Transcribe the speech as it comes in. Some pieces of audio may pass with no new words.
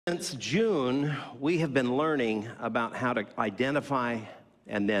Since June, we have been learning about how to identify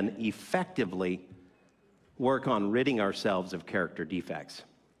and then effectively work on ridding ourselves of character defects.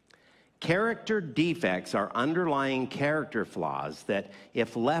 Character defects are underlying character flaws that,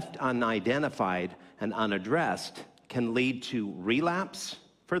 if left unidentified and unaddressed, can lead to relapse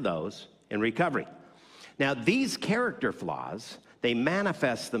for those in recovery. Now, these character flaws, they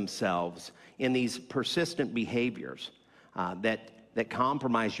manifest themselves in these persistent behaviors that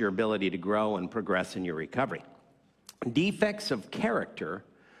compromise your ability to grow and progress in your recovery. Defects of character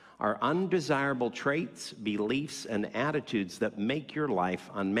are undesirable traits, beliefs, and attitudes that make your life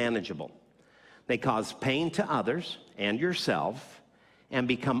unmanageable. They cause pain to others and yourself and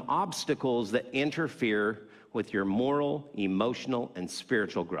become obstacles that interfere with your moral, emotional, and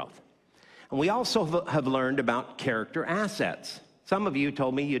spiritual growth. And we also have learned about character assets. Some of you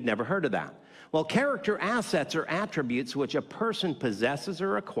told me you'd never heard of that. Well, character assets are attributes which a person possesses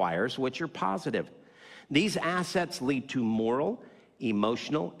or acquires which are positive. These assets lead to moral,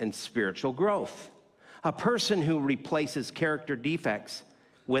 emotional, and spiritual growth. A person who replaces character defects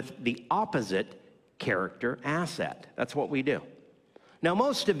with the opposite character asset. That's what we do. Now,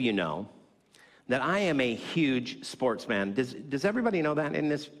 most of you know that I am a huge sportsman. Does everybody know that in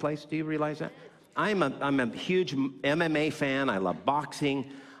this place? Do you realize that? I'm a huge MMA fan. I love boxing.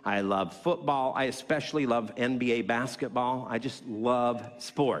 I love football. I especially love NBA basketball. I just love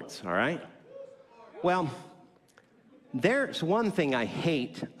sports, all right? Well, there's one thing I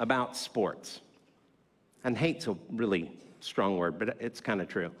hate about sports. And hate's a really strong word, but it's kind of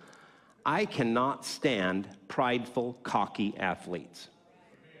true. I cannot stand prideful, cocky athletes.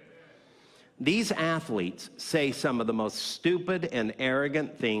 These athletes say some of the most stupid and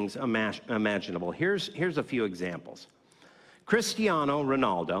arrogant things imaginable. Here's a few examples. Cristiano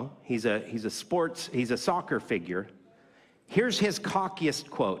Ronaldo, he's a soccer figure. Here's his cockiest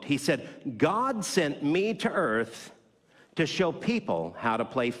quote. He said, "God sent me to earth to show people how to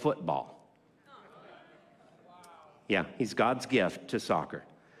play football." Yeah, he's God's gift to soccer.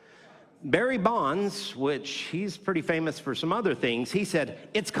 Barry Bonds, which he's pretty famous for some other things, he said,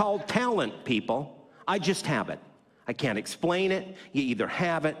 "It's called talent, people. I just have it. I can't explain it. You either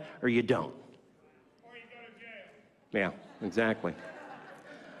have it or you don't." Or you go to jail. Yeah, exactly.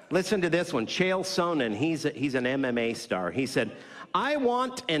 Listen to this one. Chael Sonnen, he's an MMA star. He said, "I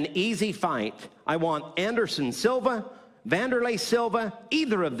want an easy fight. I want Anderson Silva, Vanderlei Silva,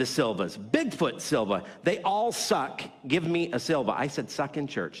 either of the Silvas, Bigfoot Silva. They all suck. Give me a Silva." I said, "Suck in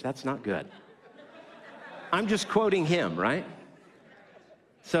church. That's not good." I'm just quoting him, right?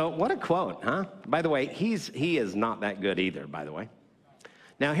 So what a quote, huh? By the way, he is not that good either, by the way.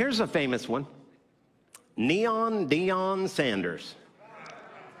 Now, here's a famous one. Neon Deion Sanders.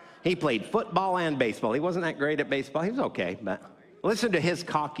 He played football and baseball. He wasn't that great at baseball. He was okay, but listen to his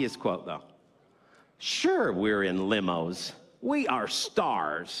cockiest quote, though. "Sure, we're in limos. We are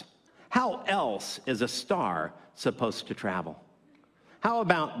stars. How else is a star supposed to travel? How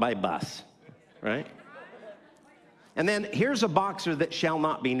about by bus?" Right? And then here's a boxer that shall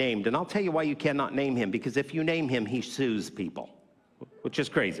not be named, and I'll tell you why you cannot name him, because if you name him, he sues people, which is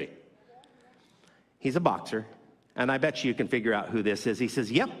crazy. He's a boxer, and I bet you can figure out who this is. He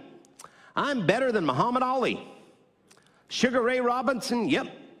says, "Yep, I'm better than Muhammad Ali. Sugar Ray Robinson, yep,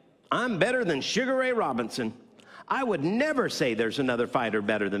 I'm better than Sugar Ray Robinson. I would never say there's another fighter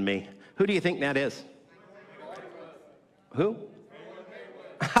better than me." Who do you think that is? Who?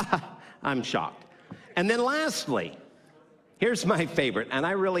 I'm shocked. And then lastly, here's my favorite, and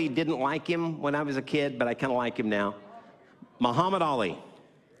I really didn't like him when I was a kid, but I kind of like him now. Muhammad Ali.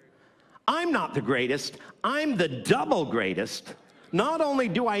 "I'm not the greatest. I'm the double greatest. Not only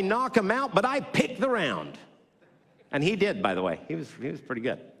do I knock him out, but I pick the round." And he did, by the way. He was pretty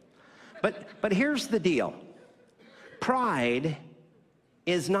good. But here's the deal. Pride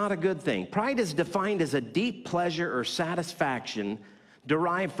is not a good thing. Pride is defined as a deep pleasure or satisfaction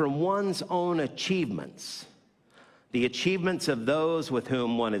derived from one's own achievements, the achievements of those with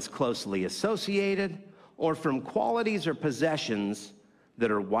whom one is closely associated, or from qualities or possessions that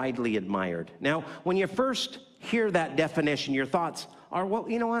are widely admired. Now, when you first hear that definition, your thoughts are, well,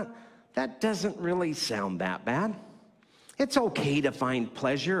 you know what? That doesn't really sound that bad. It's okay to find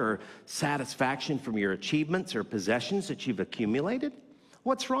pleasure or satisfaction from your achievements or possessions that you've accumulated.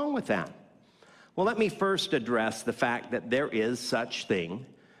 What's wrong with that? Well, let me first address the fact that there is such thing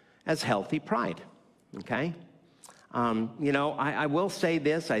as healthy pride, okay? You know, I will say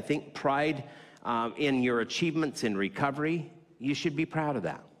this. I think pride in your achievements in recovery, you should be proud of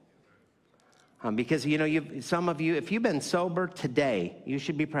that. Because, you know, some of you, if you've been sober today, you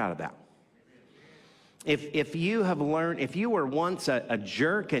should be proud of that. If you have learned, if you were once a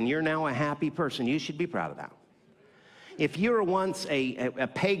jerk and you're now a happy person, you should be proud of that. If you were once a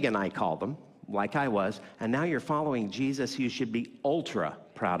pagan, I call them, like I was, and now you're following Jesus, you should be ultra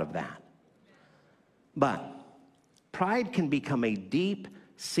proud of that. But pride can become a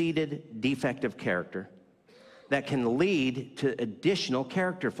deep-seated defect of character that can lead to additional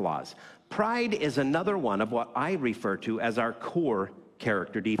character flaws. Pride is another one of what I refer to as our core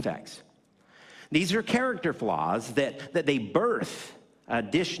character defects. These are character flaws that they birth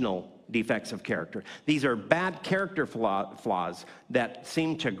additional defects of character. These are bad character flaws that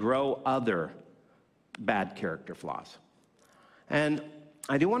seem to grow other bad character flaws. And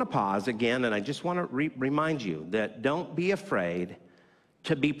I do want to pause again, and I just want to remind you that don't be afraid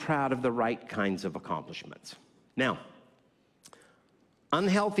to be proud of the right kinds of accomplishments. Now,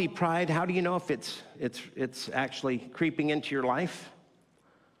 unhealthy pride, how do you know if it's actually creeping into your life?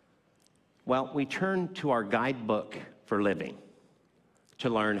 Well, we turn to our guidebook for living to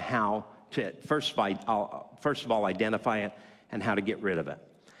learn how to, first of all, identify it and how to get rid of it.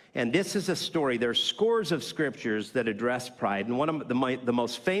 And this is a story. There's scores of scriptures that address pride, and one of the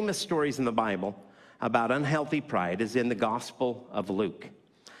most famous stories in the Bible about unhealthy pride is in the Gospel of Luke.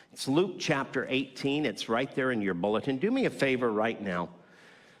 It's Luke chapter 18. It's right there in your bulletin. Do me a favor right now.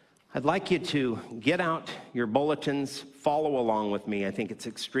 I'd like you to get out your bulletins, follow along with me. I think it's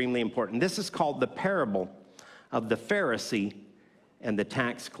extremely important. This is called the parable of the Pharisee and the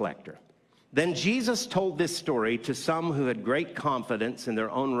tax collector. Then Jesus told this story to some who had great confidence in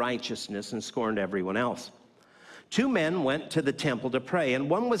their own righteousness and scorned everyone else. Two men went to the temple to pray, and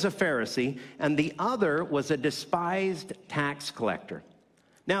one was a Pharisee, and the other was a despised tax collector.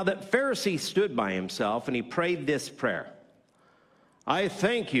 Now that Pharisee stood by himself, and he prayed this prayer: I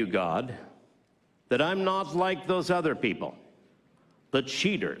thank you, God, that I'm not like those other people, the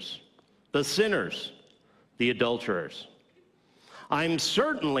cheaters, the sinners, the adulterers. I'm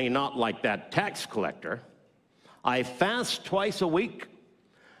certainly not like that tax collector. I fast twice a week,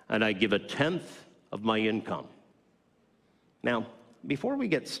 and I give 1/10 of my income. Now, before we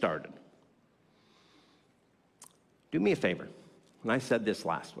get started, do me a favor, and I said this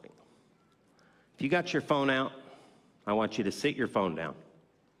last week. If you got your phone out, I want you to sit your phone down.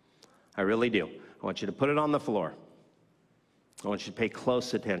 I really do. I want you to put it on the floor. I want you to pay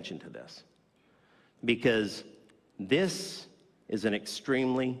close attention to this, because this is an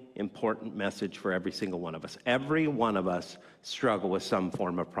extremely important message for every single one of us. Every one of us struggle with some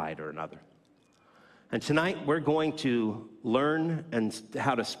form of pride or another. And tonight we're going to learn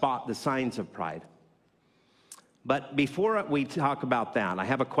how to spot the signs of pride. But before we talk about that, I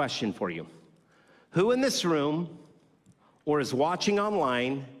have a question for you. Who in this room or is watching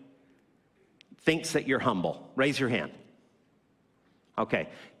online thinks that you're humble? Raise your hand. Okay,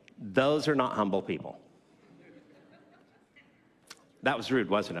 those are not humble people. That was rude,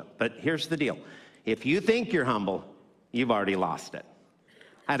 wasn't it? But here's the deal. If you think you're humble, you've already lost it.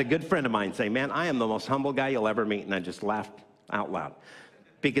 I had a good friend of mine say, man, I am the most humble guy you'll ever meet, and I just laughed out loud.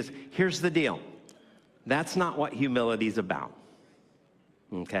 Because here's the deal. That's not what humility's about,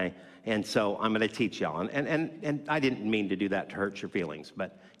 okay? And so I'm going to teach y'all. And I didn't mean to do that to hurt your feelings,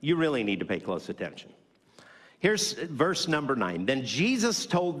 but you really need to pay close attention. Here's verse number 9. Then Jesus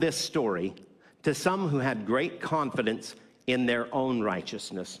told this story to some who had great confidence in their own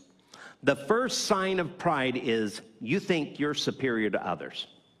righteousness. The first sign of pride is you think you're superior to others.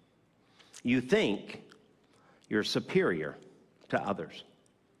 You think you're superior to others.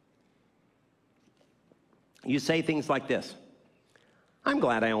 You say things like this: I'm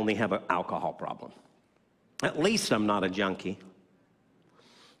glad I only have an alcohol problem. At least I'm not a junkie.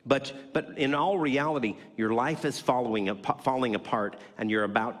 But in all reality, your life is falling apart and you're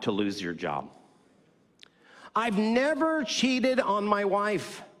about to lose your job. I've never cheated on my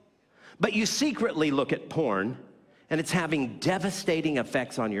wife, but you secretly look at porn and it's having devastating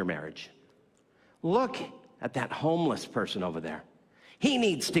effects on your marriage. Look at that homeless person over there. He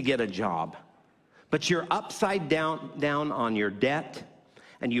needs to get a job, but you're upside down on your debt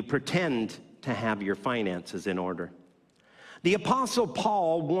and you pretend to have your finances in order. The Apostle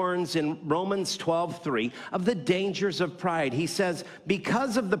Paul warns in Romans 12:3 of the dangers of pride. He says,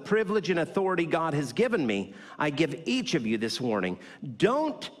 because of the privilege and authority God has given me, I give each of you this warning.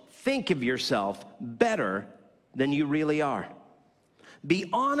 Don't think of yourself better than you really are. Be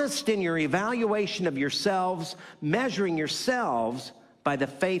honest in your evaluation of yourselves, measuring yourselves by the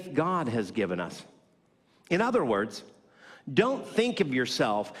faith God has given us. In other words, don't think of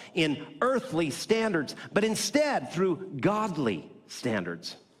yourself in earthly standards, but instead through godly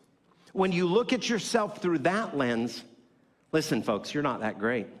standards. When you look at yourself through that lens, listen, folks, you're not that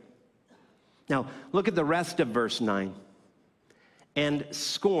great. Now, look at the rest of verse 9. And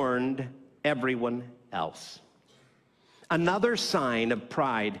scorned everyone else. Another sign of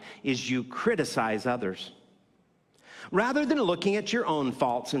pride is you criticize others. Rather than looking at your own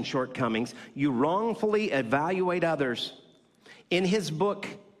faults and shortcomings, you wrongfully evaluate others. In his book,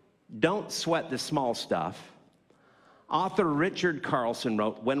 Don't Sweat the Small Stuff, author Richard Carlson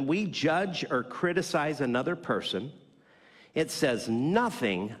wrote, when we judge or criticize another person, it says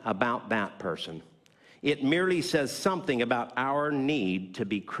nothing about that person. It merely says something about our need to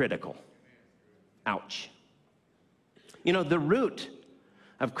be critical. Ouch. You know, the root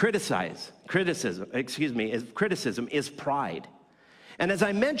of criticism is pride. And as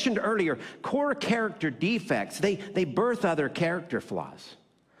I mentioned earlier, core character defects, they birth other character flaws.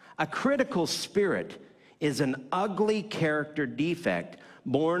 A critical spirit is an ugly character defect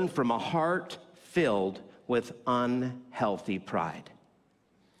born from a heart filled with unhealthy pride.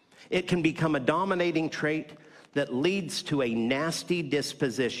 It can become a dominating trait that leads to a nasty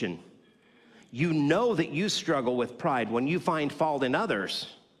disposition. You know that you struggle with pride when you find fault in others,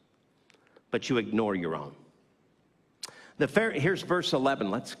 but you ignore your own. Here's verse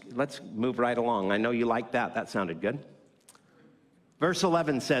 11. Let's move right along. I know you like that. That sounded good. Verse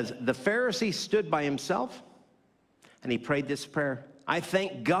 11 says, the Pharisee stood by himself, and he prayed this prayer. I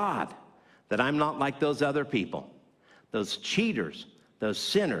thank God that I'm not like those other people, those cheaters, those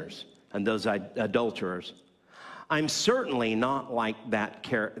sinners, and those adulterers. I'm certainly not like that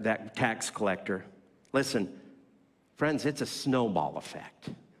tax collector. Listen, friends, it's a snowball effect.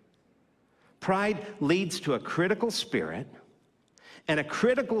 Pride leads to a critical spirit, and a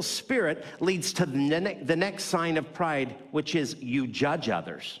critical spirit leads to the next sign of pride, which is you judge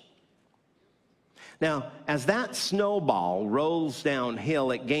others. Now, as that snowball rolls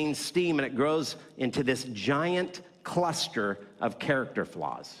downhill, it gains steam and it grows into this giant cluster of character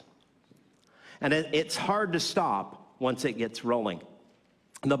flaws. And it's hard to stop once it gets rolling.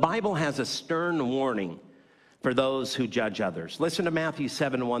 The Bible has a stern warning for those who judge others. Listen to Matthew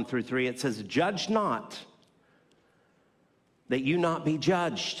 7:1-3. It says, judge not, that you not be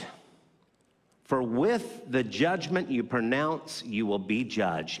judged. For with the judgment you pronounce, you will be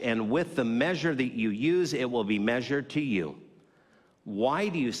judged. And with the measure that you use, it will be measured to you. Why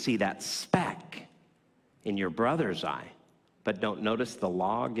do you see that speck in your brother's eye, but don't notice the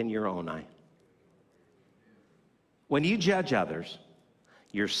log in your own eye? When you judge others,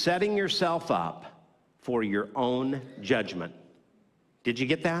 you're setting yourself up for your own judgment. Did you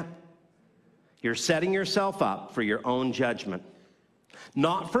get that? You're setting yourself up for your own judgment.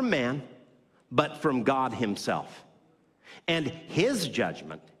 Not from man, but from God himself. And his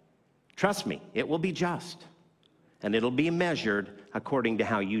judgment, trust me, it will be just. And it'll be measured according to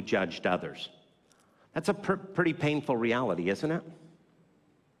how you judged others. That's a pretty painful reality, isn't it?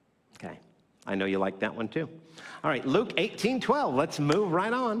 Okay, I know you like that one too. All right, Luke 18:12, let's move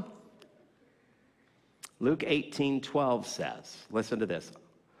right on. Luke 18:12 says, listen to this,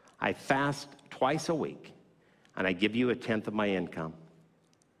 I fast twice a week, and I give you 1/10 of my income.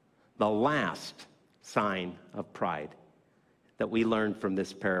 The last sign of pride that we learned from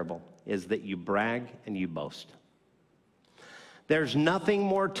this parable is that you brag and you boast. There's nothing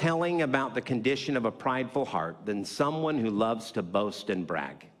more telling about the condition of a prideful heart than someone who loves to boast and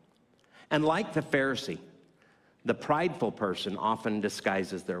brag. And like the Pharisee, the prideful person often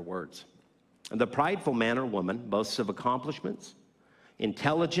disguises their words. The prideful man or woman boasts of accomplishments,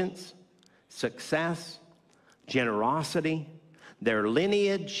 intelligence, success, generosity, their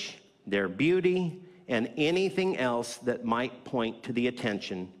lineage, their beauty, and anything else that might point to the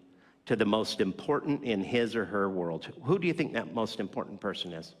attention to the most important in his or her world. Who do you think that most important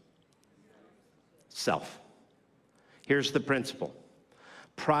person is? Self. Here's the principle.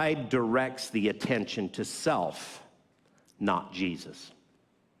 Pride directs the attention to self, not Jesus.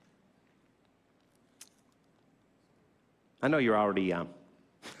 I know you're already, I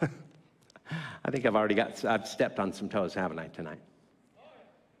think I've stepped on some toes, haven't I, tonight?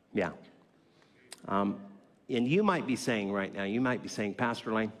 Yeah. And you might be saying right now,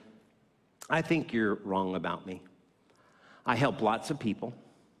 Pastor Lane, I think you're wrong about me. I help lots of people.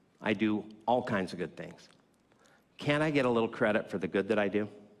 I do all kinds of good things. Can't I get a little credit for the good that I do?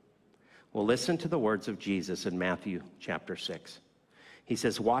 Well, listen to the words of Jesus in Matthew chapter 6. He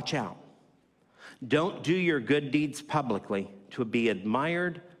says, watch out. Don't do your good deeds publicly to be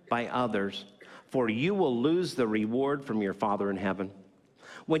admired by others, for you will lose the reward from your Father in heaven.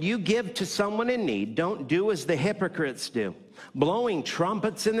 When you give to someone in need, don't do as the hypocrites do, blowing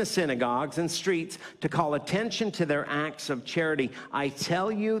trumpets in the synagogues and streets to call attention to their acts of charity. I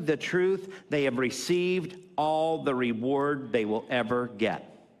tell you the truth, they have received all the reward they will ever get.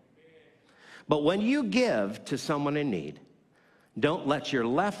 But when you give to someone in need, don't let your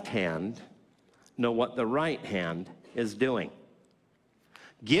left hand know what the right hand is doing.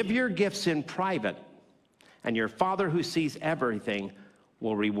 Give your gifts in private, and your Father who sees everything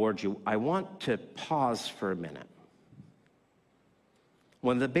will reward you. I want to pause for a minute.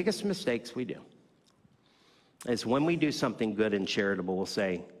 One of the biggest mistakes we do is when we do something good and charitable, we'll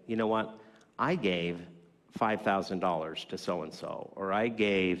say, you know what, I gave $5,000 to so-and-so, or I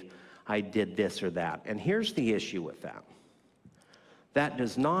did this or that. And here's the issue with that. That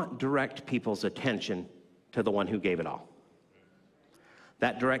does not direct people's attention to the one who gave it all.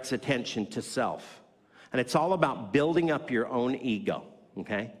 That directs attention to self. And it's all about building up your own ego,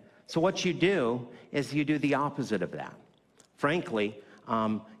 okay? So what you do is you do the opposite of that. Frankly,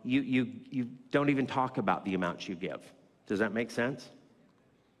 you don't even talk about the amounts you give. Does that make sense?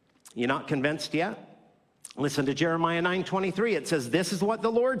 You're not convinced yet? Listen to Jeremiah 9:23. It says, this is what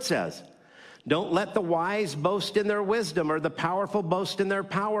the Lord says. Don't let the wise boast in their wisdom, or the powerful boast in their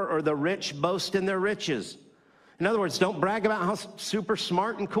power, or the rich boast in their riches. In other words, don't brag about how super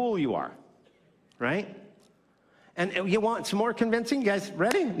smart and cool you are, right? And you want some more convincing? You guys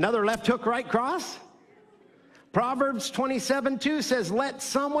ready? Another left hook, right cross? Proverbs 27:2 says, let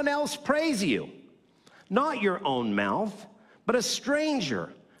someone else praise you. Not your own mouth, but a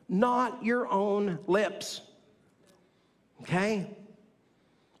stranger, not your own lips. Okay?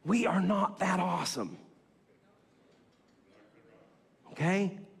 We are not that awesome.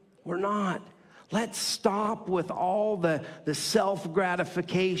 Okay? We're not. Let's stop with all the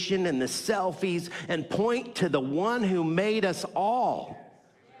self-gratification and the selfies and point to the one who made us all.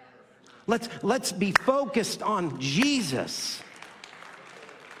 Let's be focused on Jesus.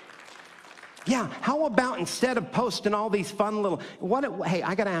 Yeah, how about instead of posting all these fun little, hey,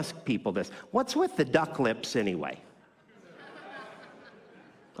 I gotta ask people this. What's with the duck lips anyway?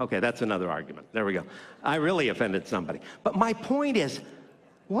 Okay, that's another argument. There we go. I really offended somebody. But my point is,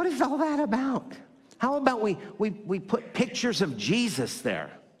 what is all that about? How about we put pictures of Jesus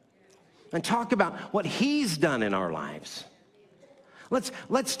there and talk about what he's done in our lives?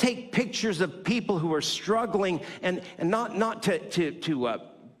 Let's take pictures of people who are struggling and not to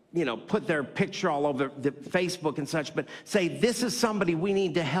put their picture all over the Facebook and such, but say, this is somebody we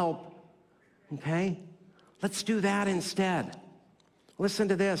need to help, okay? Let's do that instead. Listen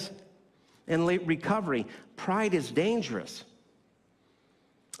to this. In recovery, pride is dangerous.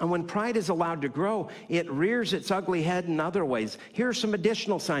 And when pride is allowed to grow, it rears its ugly head in other ways. Here are some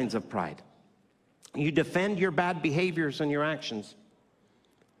additional signs of pride. You defend your bad behaviors and your actions.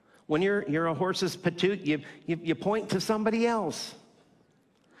 When you're a horse's patoot, you point to somebody else.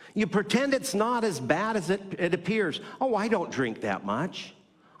 You pretend it's not as bad as it appears. Oh, I don't drink that much.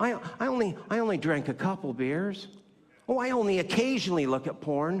 I only drank a couple beers. Oh, I only occasionally look at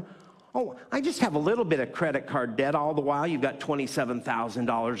porn. Oh, I just have a little bit of credit card debt all the while. You've got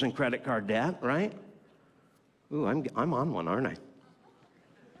 $27,000 in credit card debt, right? Ooh, I'm on one, aren't I?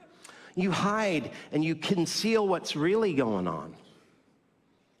 You hide and you conceal what's really going on.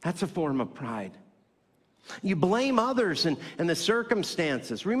 That's a form of pride. You blame others and the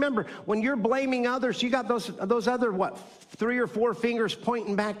circumstances. Remember, when you're blaming others, you got those other, 3 or 4 fingers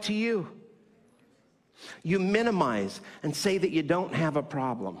pointing back to you. You minimize and say that you don't have a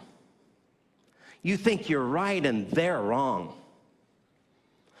problem. You think you're right and they're wrong.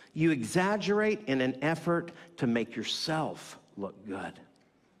 You exaggerate in an effort to make yourself look good.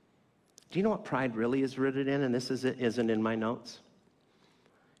 Do you know what pride really is rooted in? And this isn't in my notes.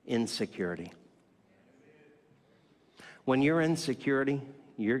 Insecurity. When you're insecurity,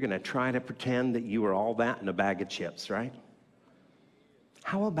 you're going to try to pretend that you are all that in a bag of chips, right?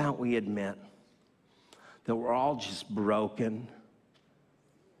 How about we admit that we're all just broken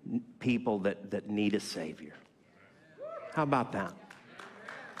people that need a Savior? How about that?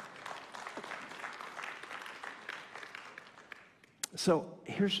 So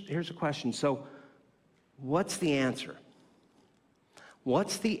here's a question. So what's the answer?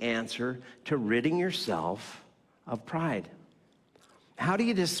 What's the answer to ridding yourself of pride? How do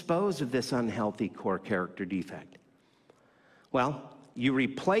you dispose of this unhealthy core character defect? Well, you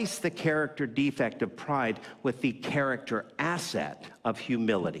replace the character defect of pride with the character asset of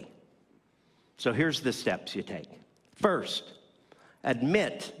humility. So here's the steps you take. First,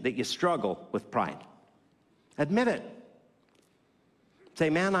 admit that you struggle with pride. Admit it. Say,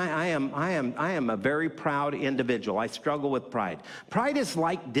 man, I am a very proud individual. I struggle with pride. Pride is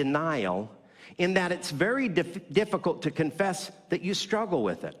like denial in that it's very difficult to confess that you struggle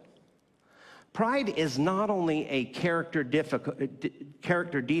with it. Pride is not only a character defect.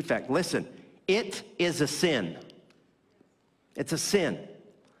 Listen, it is a sin. It's a sin.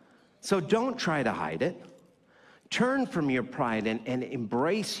 So don't try to hide it. Turn from your pride and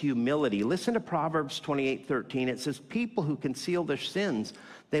embrace humility. Listen to Proverbs 28:13. It says, people who conceal their sins,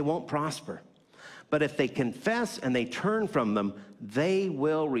 they won't prosper. But if they confess and they turn from them, they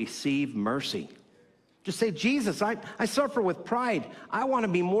will receive mercy. Just say, Jesus, I suffer with pride. I want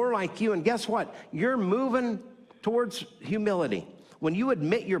to be more like you. And guess what? You're moving towards humility. When you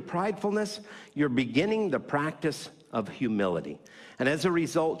admit your pridefulness, you're beginning the practice of humility. And as a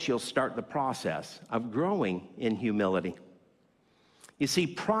result, you'll start the process of growing in humility. You see,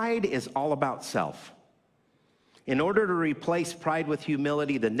 pride is all about self. In order to replace pride with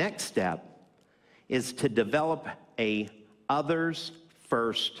humility, the next step is to develop a others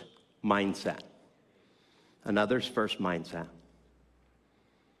first mindset. An others first mindset.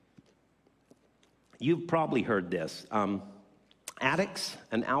 You've probably heard this. Addicts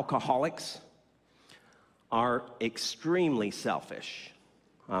and alcoholics are extremely selfish.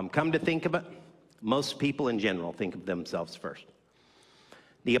 Come to think of it, most people in general think of themselves first.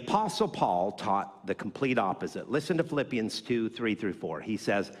 The Apostle Paul taught the complete opposite. Listen to Philippians 2:3-4. He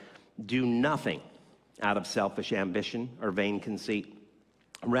says, do nothing out of selfish ambition or vain conceit.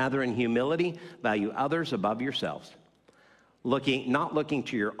 Rather, in humility, value others above yourselves, not looking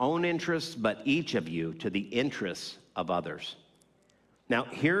to your own interests, but each of you to the interests of others. Now,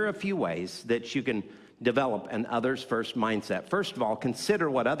 here are a few ways that you can develop an others first mindset. First of all, consider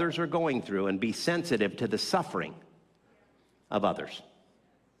what others are going through and be sensitive to the suffering of others.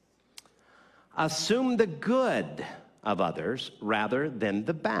 Assume the good of others rather than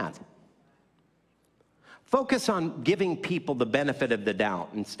the bad. Focus on giving people the benefit of the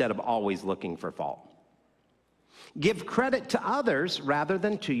doubt instead of always looking for fault. Give credit to others rather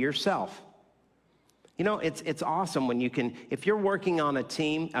than to yourself. You know, it's awesome when you can, if you're working on a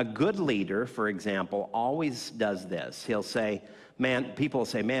team, a good leader, for example, always does this. He'll say, man, people will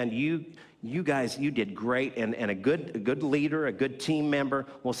say, man, you guys, you did great. And a good leader, a good team member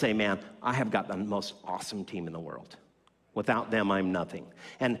will say, man, I have got the most awesome team in the world. Without them, I'm nothing.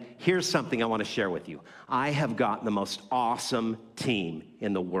 And here's something I want to share with you. I have got the most awesome team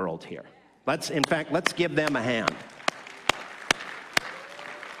in the world here. In fact, let's give them a hand.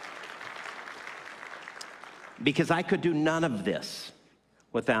 Because I could do none of this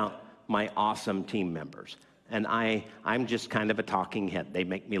without my awesome team members. And I'm just kind of a talking head. They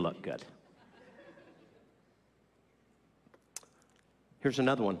make me look good. Here's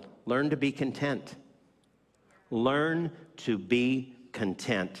another one. Learn to be content. Learn to be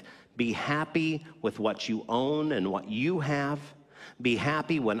content. Be happy with what you own and what you have. Be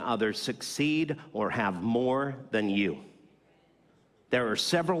happy when others succeed or have more than you. There are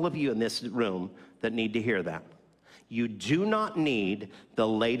several of you in this room that need to hear that. You do not need the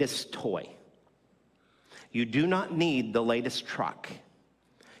latest toy. You do not need the latest truck.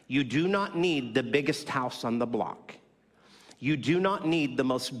 You do not need the biggest house on the block. You do not need the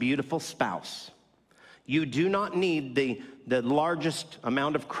most beautiful spouse. You do not need the largest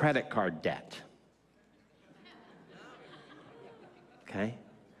amount of credit card debt. Okay?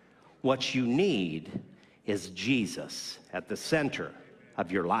 What you need is Jesus at the center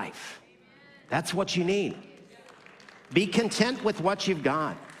of your life. That's what you need. Be content with what you've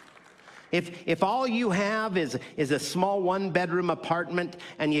got. If all you have is a small one-bedroom apartment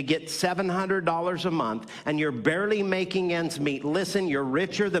and you get $700 a month and you're barely making ends meet, listen, you're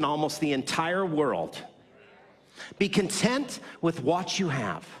richer than almost the entire world. Be content with what you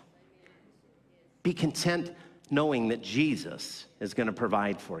have. Be content knowing that Jesus is going to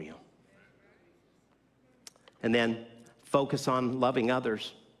provide for you. And then focus on loving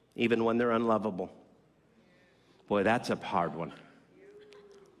others, even when they're unlovable. Boy, that's a hard one.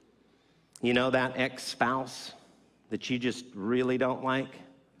 You know that ex-spouse that you just really don't like?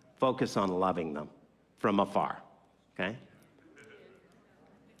 Focus on loving them from afar, okay?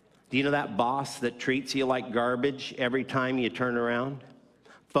 Do you know that boss that treats you like garbage every time you turn around?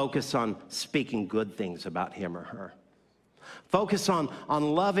 Focus on speaking good things about him or her. Focus on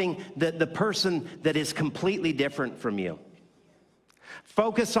loving the person that is completely different from you.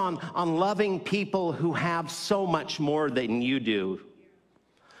 Focus on loving people who have so much more than you do.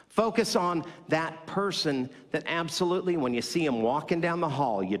 Focus on that person that absolutely, when you see him walking down the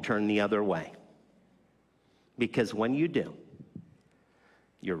hall, you turn the other way. Because when you do,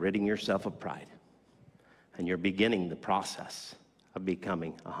 you're ridding yourself of pride. And you're beginning the process of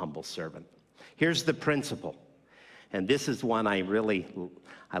becoming a humble servant. Here's the principle. And this is one I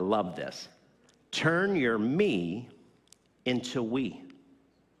love this. Turn your me into we.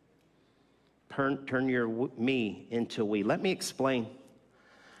 Turn your me into we. Let me explain.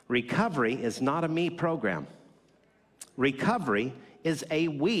 Recovery is not a me program. Recovery is a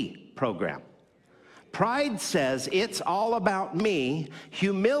we program. Pride says it's all about me.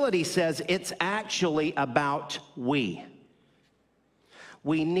 Humility says it's actually about we.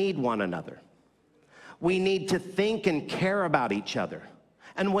 We need one another. We need to think and care about each other.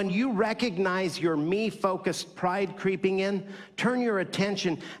 And when you recognize your me-focused pride creeping in, turn your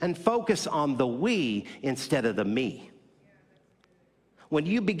attention and focus on the we instead of the me. When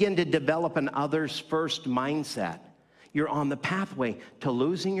you begin to develop an others first mindset, you're on the pathway to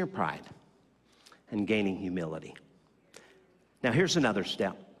losing your pride and gaining humility. Now, here's another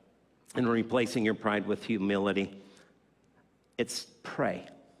step in replacing your pride with humility. It's pray.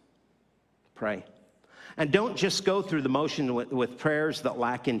 Pray. And don't just go through the motion with prayers that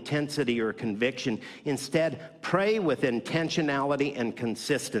lack intensity or conviction. Instead, pray with intentionality and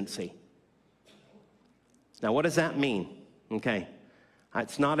consistency. Now, what does that mean? Okay,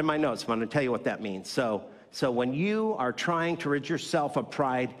 it's not in my notes, but I'm going to tell you what that means. So when you are trying to rid yourself of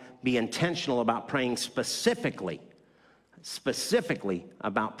pride, be intentional about praying specifically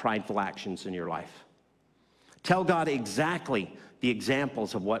about prideful actions in your life. Tell God exactly the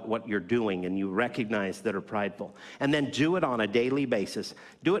examples of what you're doing and you recognize that are prideful. And then do it on a daily basis.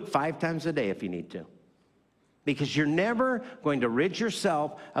 Do it 5 times a day if you need to. Because you're never going to rid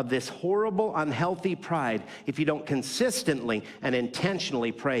yourself of this horrible, unhealthy pride if you don't consistently and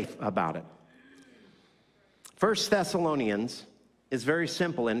intentionally pray about it. 1 Thessalonians is very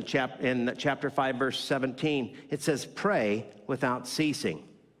simple. In chapter 5, verse 17, it says, pray without ceasing.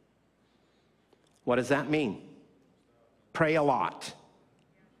 What does that mean? Pray a lot.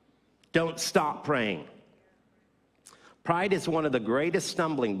 Don't stop praying. Pride is one of the greatest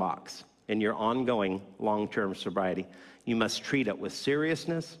stumbling blocks in your ongoing long-term sobriety. You must treat it with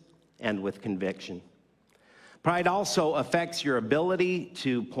seriousness and with conviction. Pride also affects your ability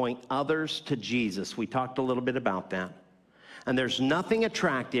to point others to Jesus. We talked a little bit about that. And there's nothing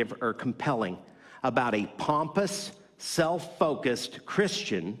attractive or compelling about a pompous, self-focused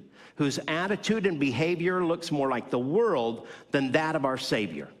Christian whose attitude and behavior looks more like the world than that of our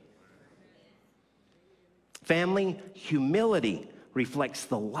Savior. Family, humility reflects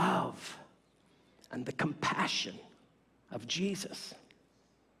the love and the compassion of Jesus.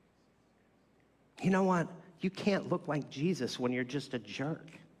 You know what? You can't look like Jesus when you're just a jerk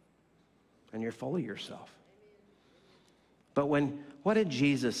and you're full of yourself. But what did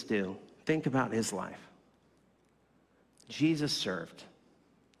Jesus do? Think about his life. Jesus served.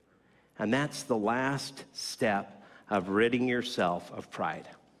 And that's the last step of ridding yourself of pride.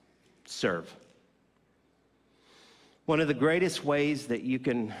 Serve. One of the greatest ways that you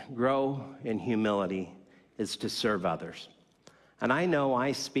can grow in humility is to serve others. And I know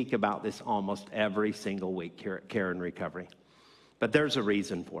I speak about this almost every single week here at Care and Recovery. But there's a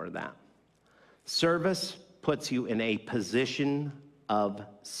reason for that. Service puts you in a position of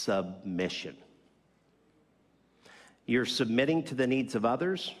submission. You're submitting to the needs of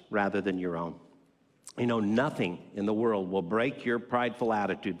others rather than your own. You know, nothing in the world will break your prideful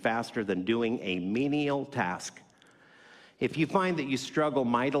attitude faster than doing a menial task. If you find that you struggle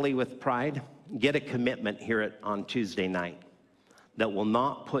mightily with pride, get a commitment here on Tuesday night that will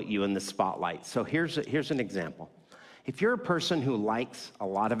not put you in the spotlight. So here's an example. If you're a person who likes a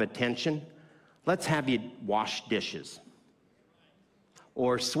lot of attention, let's have you wash dishes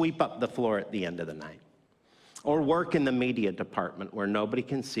or sweep up the floor at the end of the night. Or work in the media department where nobody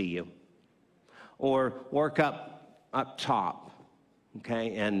can see you. Or work up top,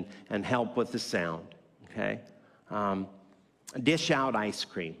 okay, and help with the sound, okay? Dish out ice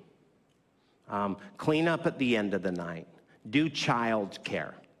cream. Clean up at the end of the night. Do child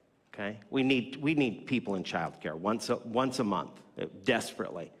care, okay? We need people in child care once a month,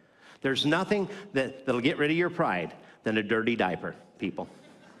 desperately. There's nothing that'll get rid of your pride than a dirty diaper, people.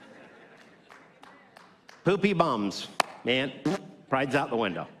 Poopy bums, man, pride's out the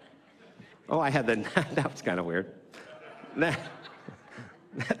window. Oh, I had that was kind of weird.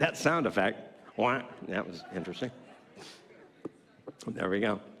 That sound effect, that was interesting. There we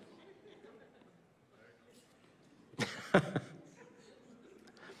go.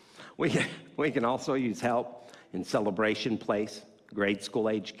 We can also use help in celebration place, grade school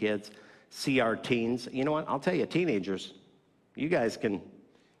age kids, CR teens. You know what, I'll tell you, teenagers, you guys can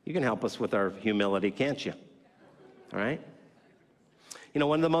help us with our humility, can't you? All right? You know,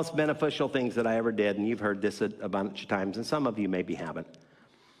 one of the most beneficial things that I ever did, and you've heard this a bunch of times, and some of you maybe haven't.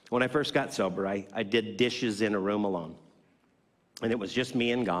 When I first got sober, I did dishes in a room alone. And it was just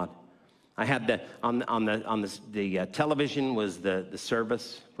me and God. I had on the television was the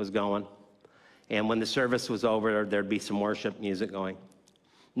service was going. And when the service was over, there'd be some worship music going.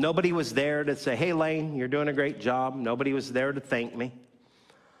 Nobody was there to say, hey, Lane, you're doing a great job. Nobody was there to thank me.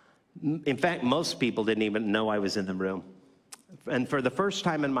 In fact, most people didn't even know I was in the room. And for the first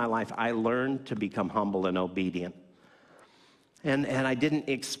time in my life, I learned to become humble and obedient. And I didn't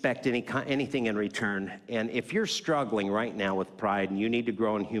expect anything in return. And if you're struggling right now with pride and you need to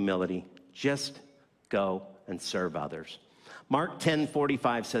grow in humility, just go and serve others. Mark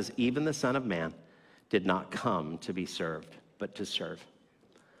 10:45 says, even the Son of Man did not come to be served, but to serve.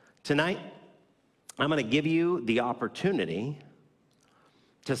 Tonight, I'm going to give you the opportunity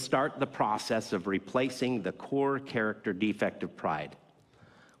to start the process of replacing the core character defect of pride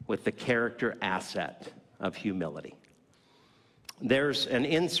with the character asset of humility. There's an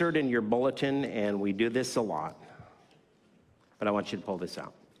insert in your bulletin, and we do this a lot, but I want you to pull this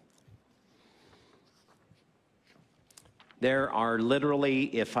out. There are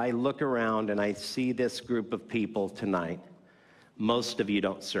literally, if I look around and I see this group of people tonight, most of you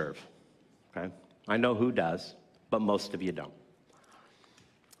don't serve, okay? I know who does, but most of you don't.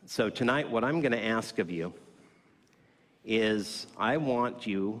 So tonight, what I'm going to ask of you is I want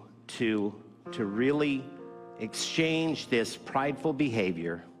you to really exchange this prideful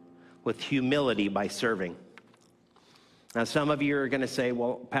behavior with humility by serving. Now, some of you are going to say,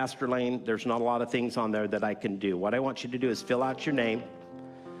 well, Pastor Lane, there's not a lot of things on there that I can do. What I want you to do is fill out your name,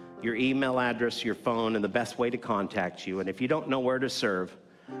 your email address, your phone, and the best way to contact you. And if you don't know where to serve,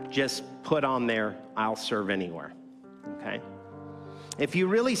 just put on there, I'll serve anywhere, okay? If you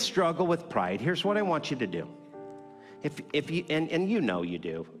really struggle with pride, here's what I want you to do. If you, and you know you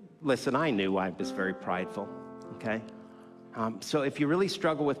do. Listen, I knew I was very prideful, okay? So if you really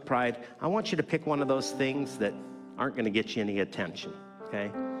struggle with pride, I want you to pick one of those things that aren't going to get you any attention,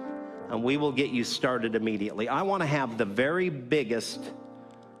 okay? And we will get you started immediately. I want to have the very biggest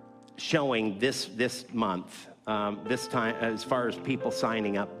showing this month, this time, as far as people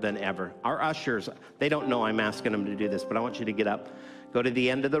signing up than ever. Our ushers, they don't know I'm asking them to do this, but I want you to get up, go to the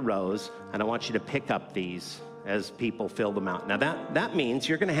end of the rows, and I want you to pick up these as people fill them out. Now that means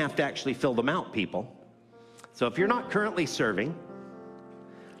you're going to have to actually fill them out, people. So if you're not currently serving,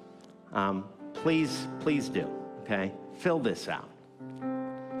 please do, okay? Fill this out.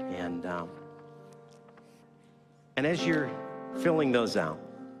 And as you're filling those out,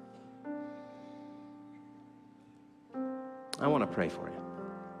 I want to pray for you.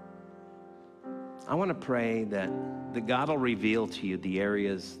 I want to pray that God will reveal to you the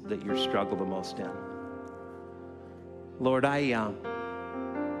areas that you're struggling the most in. Lord, I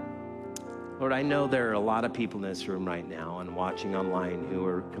know there are a lot of people in this room right now and watching online who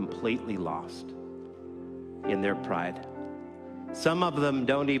are completely lost in their pride. Some of them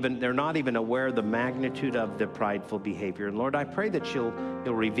they're not even aware of the magnitude of the prideful behavior. And Lord, I pray that you'll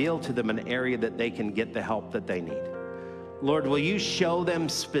reveal to them an area that they can get the help that they need. Lord, will you show them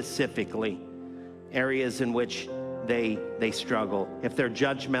specifically areas in which they struggle? If they're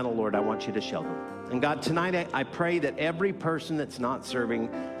judgmental, Lord, I want you to show them. And God, tonight I pray that every person that's not serving,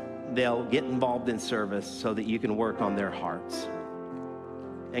 they'll get involved in service so that you can work on their hearts.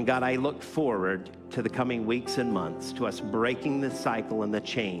 And God, I look forward to the coming weeks and months, to us breaking the cycle and the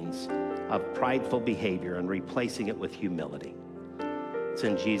chains of prideful behavior and replacing it with humility. It's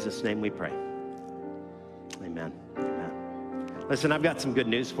in Jesus' name we pray. Amen. Amen. Listen, I've got some good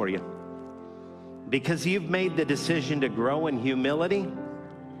news for you. Because you've made the decision to grow in humility,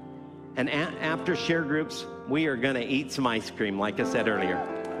 and after share groups, we are going to eat some ice cream, like I said earlier.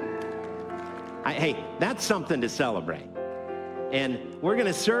 Hey, that's something to celebrate. And we're going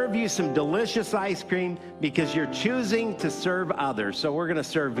to serve you some delicious ice cream because you're choosing to serve others. So we're going to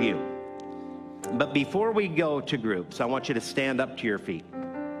serve you. But before we go to groups, I want you to stand up to your feet.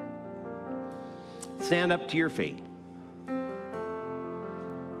 Stand up to your feet.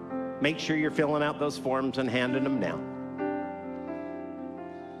 Make sure you're filling out those forms and handing them down.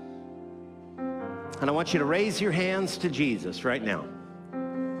 And I want you to raise your hands to Jesus right now.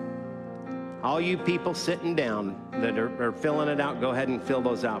 All you people sitting down that are filling it out, go ahead and fill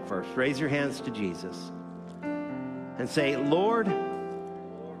those out first. Raise your hands to Jesus and say, Lord,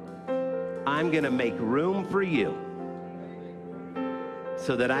 I'm going to make room for you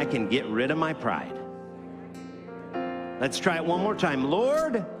so that I can get rid of my pride. Let's try it one more time.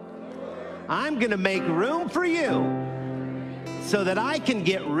 Lord, I'm going to make room for you so that I can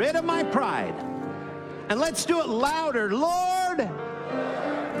get rid of my pride. And let's do it louder. Lord,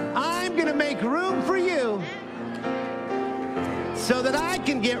 I'm going to make room for you so that I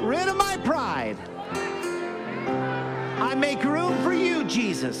can get rid of my pride. I make room for you,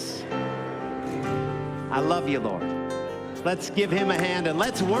 Jesus. I love you, Lord. Let's give him a hand and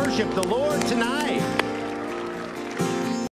let's worship the Lord tonight.